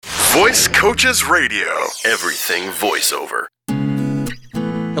Voice Coaches Radio. Everything voiceover.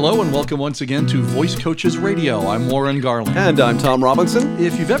 Hello and welcome once again to Voice Coaches Radio. I'm Warren Garland. And I'm Tom Robinson.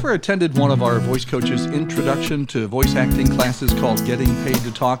 If you've ever attended one of our Voice Coaches Introduction to Voice Acting classes called Getting Paid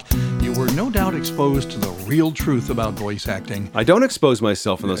to Talk, you were no doubt exposed to the real truth about voice acting. I don't expose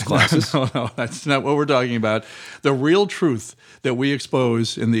myself in those classes. No, that's not what we're talking about. The real truth that we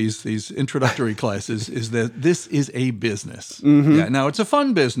expose in these introductory classes is that this is a business. Mm-hmm. Yeah, now, it's a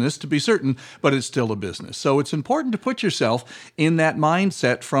fun business, to be certain, but it's still a business. So it's important to put yourself in that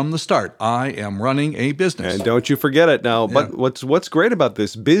mindset from the start. I am running a business. And don't you forget it now. Yeah. But what's great about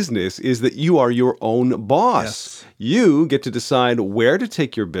this business is that you are your own boss. Yes. You get to decide where to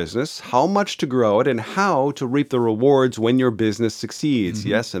take your business, how much to grow it, and how to reap the rewards when your business succeeds. Mm-hmm.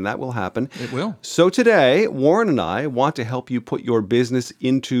 Yes, and that will happen. It will. So today, Warren and I want to help you put your business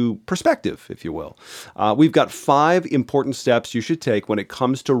into perspective, if you will. We've got 5 important steps you should take when it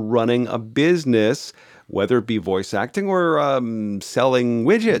comes to running a business, whether it be voice acting or selling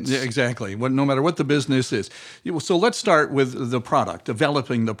widgets. Yeah, exactly. No matter what the business is. So let's start with the product,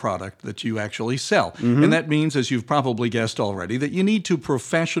 developing the product that you actually sell. Mm-hmm. And that means, as you've probably guessed already, that you need to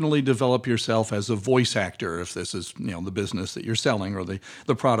professionally develop yourself as a voice actor, if this is the business that you're selling or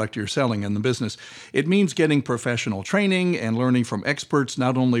the product you're selling in the business. It means getting professional training and learning from experts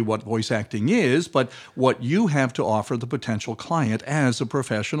not only what voice acting is, but what you have to offer the potential client as a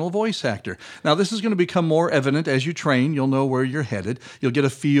professional voice actor. Now, this is going to become more evident as you train. You'll know where you're headed. You'll get a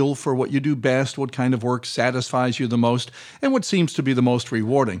feel for what you do best, what kind of work satisfies you the most, and what seems to be the most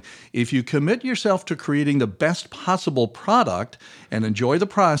rewarding. If you commit yourself to creating the best possible product and enjoy the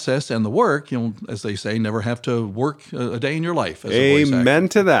process and the work, you'll, as they say, never have to work a day in your life as a voice actor. Amen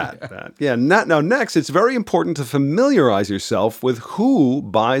to that. Yeah. Now, next, it's very important to familiarize yourself with who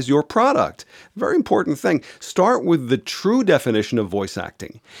buys your product. Very important thing. Start with the true definition of voice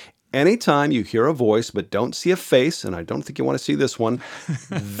acting. Anytime you hear a voice but don't see a face, and I don't think you want to see this one,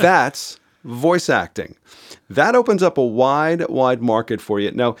 that's voice acting. That opens up a wide market for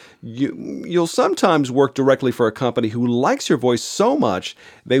you. Now, you'll sometimes work directly for a company who likes your voice so much,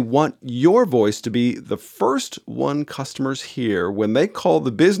 they want your voice to be the first one customers hear when they call the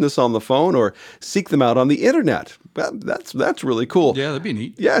business on the phone or seek them out on the internet. That's really cool. Yeah, that'd be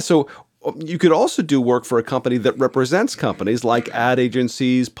neat. Yeah, so you could also do work for a company that represents companies like ad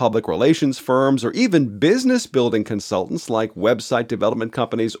agencies, public relations firms, or even business building consultants like website development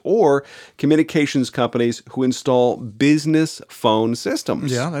companies or communications companies who install business phone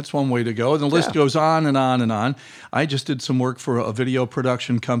systems. Yeah, that's one way to go. And the list goes on and on and on. I just did some work for a video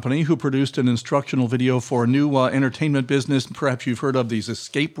production company who produced an instructional video for a new entertainment business. Perhaps you've heard of these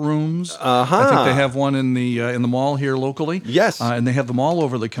escape rooms. Uh-huh. I think they have one in the mall here locally. Yes. And they have them all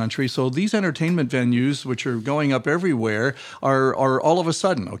over the country. So these entertainment venues, which are going up everywhere, are all of a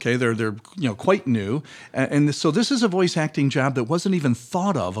sudden, okay, they're quite new. And so this is a voice acting job that wasn't even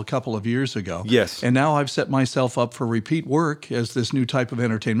thought of a couple of years ago. Yes. And now I've set myself up for repeat work as this new type of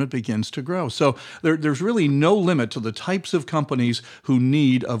entertainment begins to grow. So there's really no limit to the types of companies who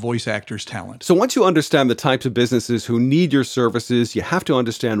need a voice actor's talent. So once you understand the types of businesses who need your services, you have to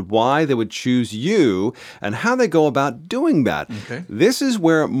understand why they would choose you and how they go about doing that. Okay. This is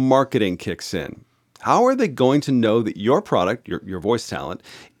where marketing kicks in. How are they going to know that your product, your voice talent,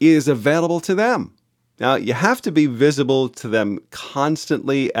 is available to them? Now, you have to be visible to them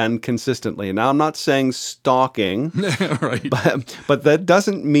constantly and consistently. Now, I'm not saying stalking, Right. but that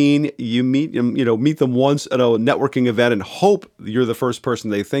doesn't mean you meet them once at a networking event and hope you're the first person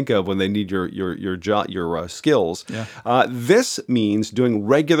they think of when they need your job, your skills. Yeah. This means doing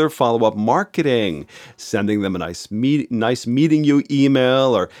regular follow-up marketing, sending them a nice meeting you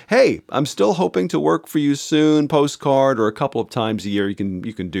email, or hey, I'm still hoping to work for you soon, postcard, or a couple of times a year. You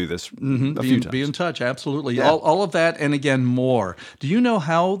can do this a few times. Be in touch. Absolutely. Yeah. All of that and again more. Do you know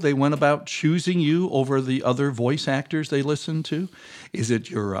how they went about choosing you over the other voice actors they listened to? Is it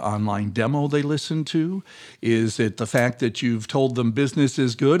your online demo they listened to? Is it the fact that you've told them business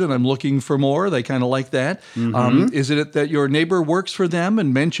is good and I'm looking for more? They kind of like that. Mm-hmm. Is it that your neighbor works for them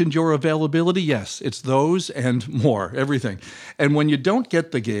and mentioned your availability? Yes, it's those and more, everything. And when you don't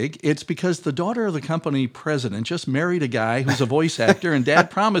get the gig, it's because the daughter of the company president just married a guy who's a voice actor and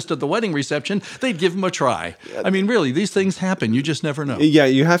dad promised at the wedding reception they'd give give them a try. I mean, really, these things happen. You just never know. Yeah,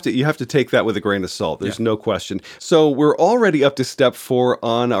 you have to take that with a grain of salt. There's no question. So we're already up to step 4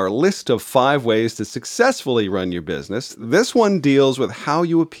 on our list of 5 ways to successfully run your business. This one deals with how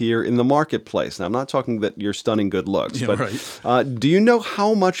you appear in the marketplace. Now, I'm not talking that you're stunning good looks, but right. Do you know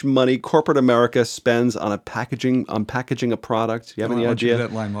how much money corporate America spends on packaging a product? Do you have any idea? Do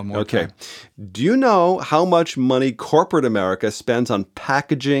that line one more time. Do you know how much money corporate America spends on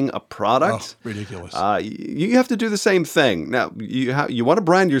packaging a product? Oh, ridiculous. You have to do the same thing. Now, you want to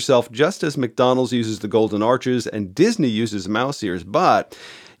brand yourself just as McDonald's uses the golden arches and Disney uses mouse ears, but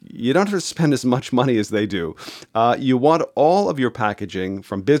you don't have to spend as much money as they do. You want all of your packaging,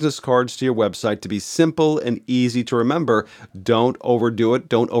 from business cards to your website, to be simple and easy to remember. Don't overdo it.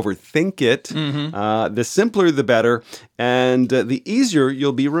 Don't overthink it. The simpler, the better. And the easier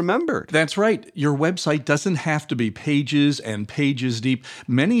you'll be remembered. That's right. Your website doesn't have to be pages and pages deep.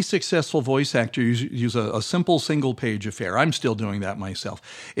 Many successful voice actors use a simple single-page affair. I'm still doing that myself.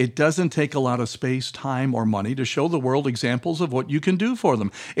 It doesn't take a lot of space, time, or money to show the world examples of what you can do for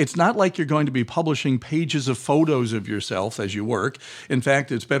them. It's not like you're going to be publishing pages of photos of yourself as you work. In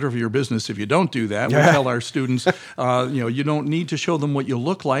fact, it's better for your business if you don't do that. We tell our students, you don't need to show them what you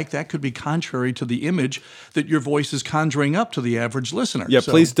look like. That could be contrary to the image that your voice is conjuring up to the average listener. Yeah,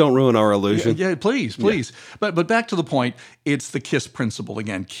 so, please don't ruin our illusion. Yeah, please. Yeah. But back to the point, it's the KISS principle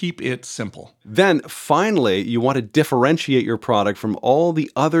again. Keep it simple. Then finally, you want to differentiate your product from all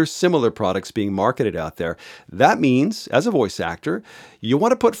the other similar products being marketed out there. That means, as a voice actor, you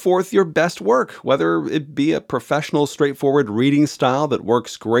want to put forth your best work, whether it be a professional, straightforward reading style that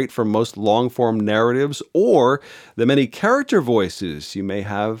works great for most long-form narratives, or the many character voices you may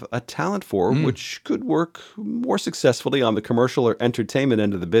have a talent for, which could work more successfully on the commercial or entertainment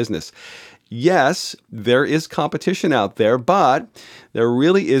end of the business. Yes, there is competition out there, but there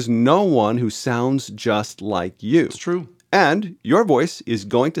really is no one who sounds just like you. It's true. And your voice is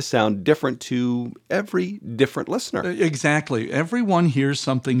going to sound different to every different listener. Exactly. Everyone hears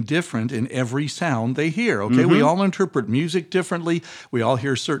something different in every sound they hear, okay? We all interpret music differently. We all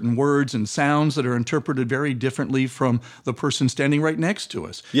hear certain words and sounds that are interpreted very differently from the person standing right next to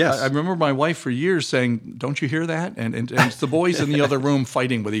us. Yes. I remember my wife for years saying, "Don't you hear that?" And it's the boys in the other room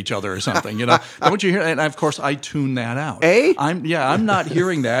fighting with each other or something, Don't you hear? And of course, I tune that out. I'm not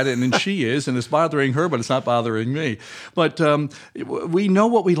hearing that, and she is, and it's bothering her, but it's not bothering me. But we know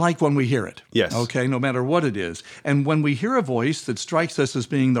what we like when we hear it. Yes. Okay, no matter what it is. And when we hear a voice that strikes us as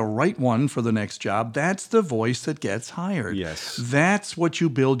being the right one for the next job, that's the voice that gets hired. Yes. That's what you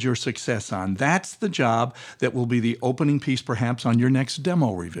build your success on. That's the job that will be the opening piece, perhaps, on your next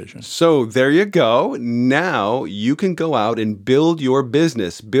demo revision. So there you go. Now you can go out and build your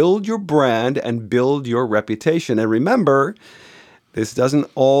business, build your brand, and build your reputation. And remember, this doesn't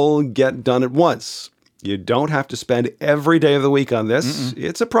all get done at once. You don't have to spend every day of the week on this.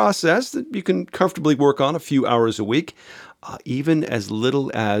 It's a process that you can comfortably work on a few hours a week, even as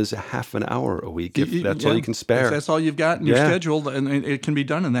little as half an hour a week, if that's all you can spare. If that's all you've got in your schedule, and it can be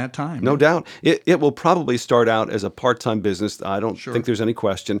done in that time. No doubt. It will probably start out as a part-time business. I don't think there's any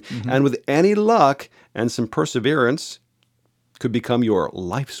question. And with any luck and some perseverance, could become your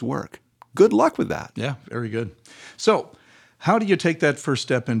life's work. Good luck with that. Yeah, very good. So, how do you take that first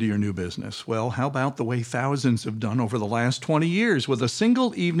step into your new business? Well, how about the way thousands have done over the last 20 years with a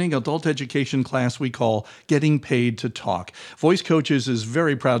single evening adult education class we call Getting Paid to Talk. Voice Coaches is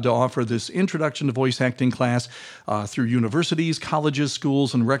very proud to offer this introduction to voice acting class through universities, colleges,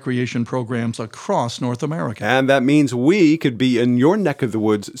 schools, and recreation programs across North America. And that means we could be in your neck of the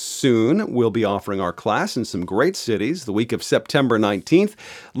woods soon. We'll be offering our class in some great cities the week of September 19th.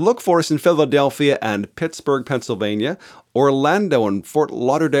 Look for us in Philadelphia and Pittsburgh, Pennsylvania, Orlando and Fort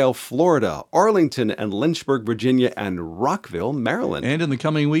Lauderdale, Florida, Arlington and Lynchburg, Virginia, and Rockville, Maryland. And in the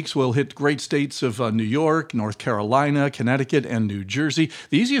coming weeks, we'll hit great states of New York, North Carolina, Connecticut, and New Jersey.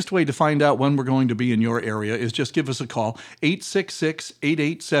 The easiest way to find out when we're going to be in your area is just give us a call.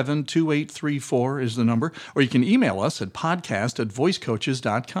 866-887-2834 is the number, or you can email us at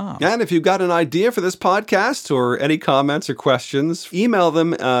podcast@voicecoaches.com. And if you've got an idea for this podcast or any comments or questions, email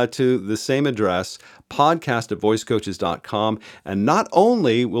them to the same address, podcast@voicecoaches.com. And not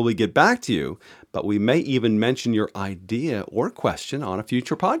only will we get back to you, but we may even mention your idea or question on a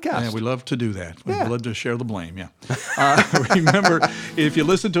future podcast. Yeah, we love to do that. We'd love to share the blame, Remember, if you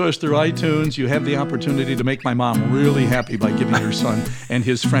listen to us through iTunes, you have the opportunity to make my mom really happy by giving her son and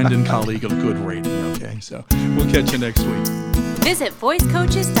his friend and colleague a good rating, okay? So we'll catch you next week. Visit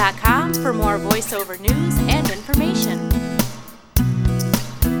voicecoaches.com for more voiceover news and information.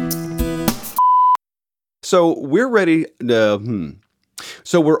 So we're ready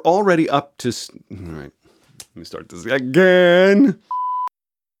So we're already up to... All right, let me start this again.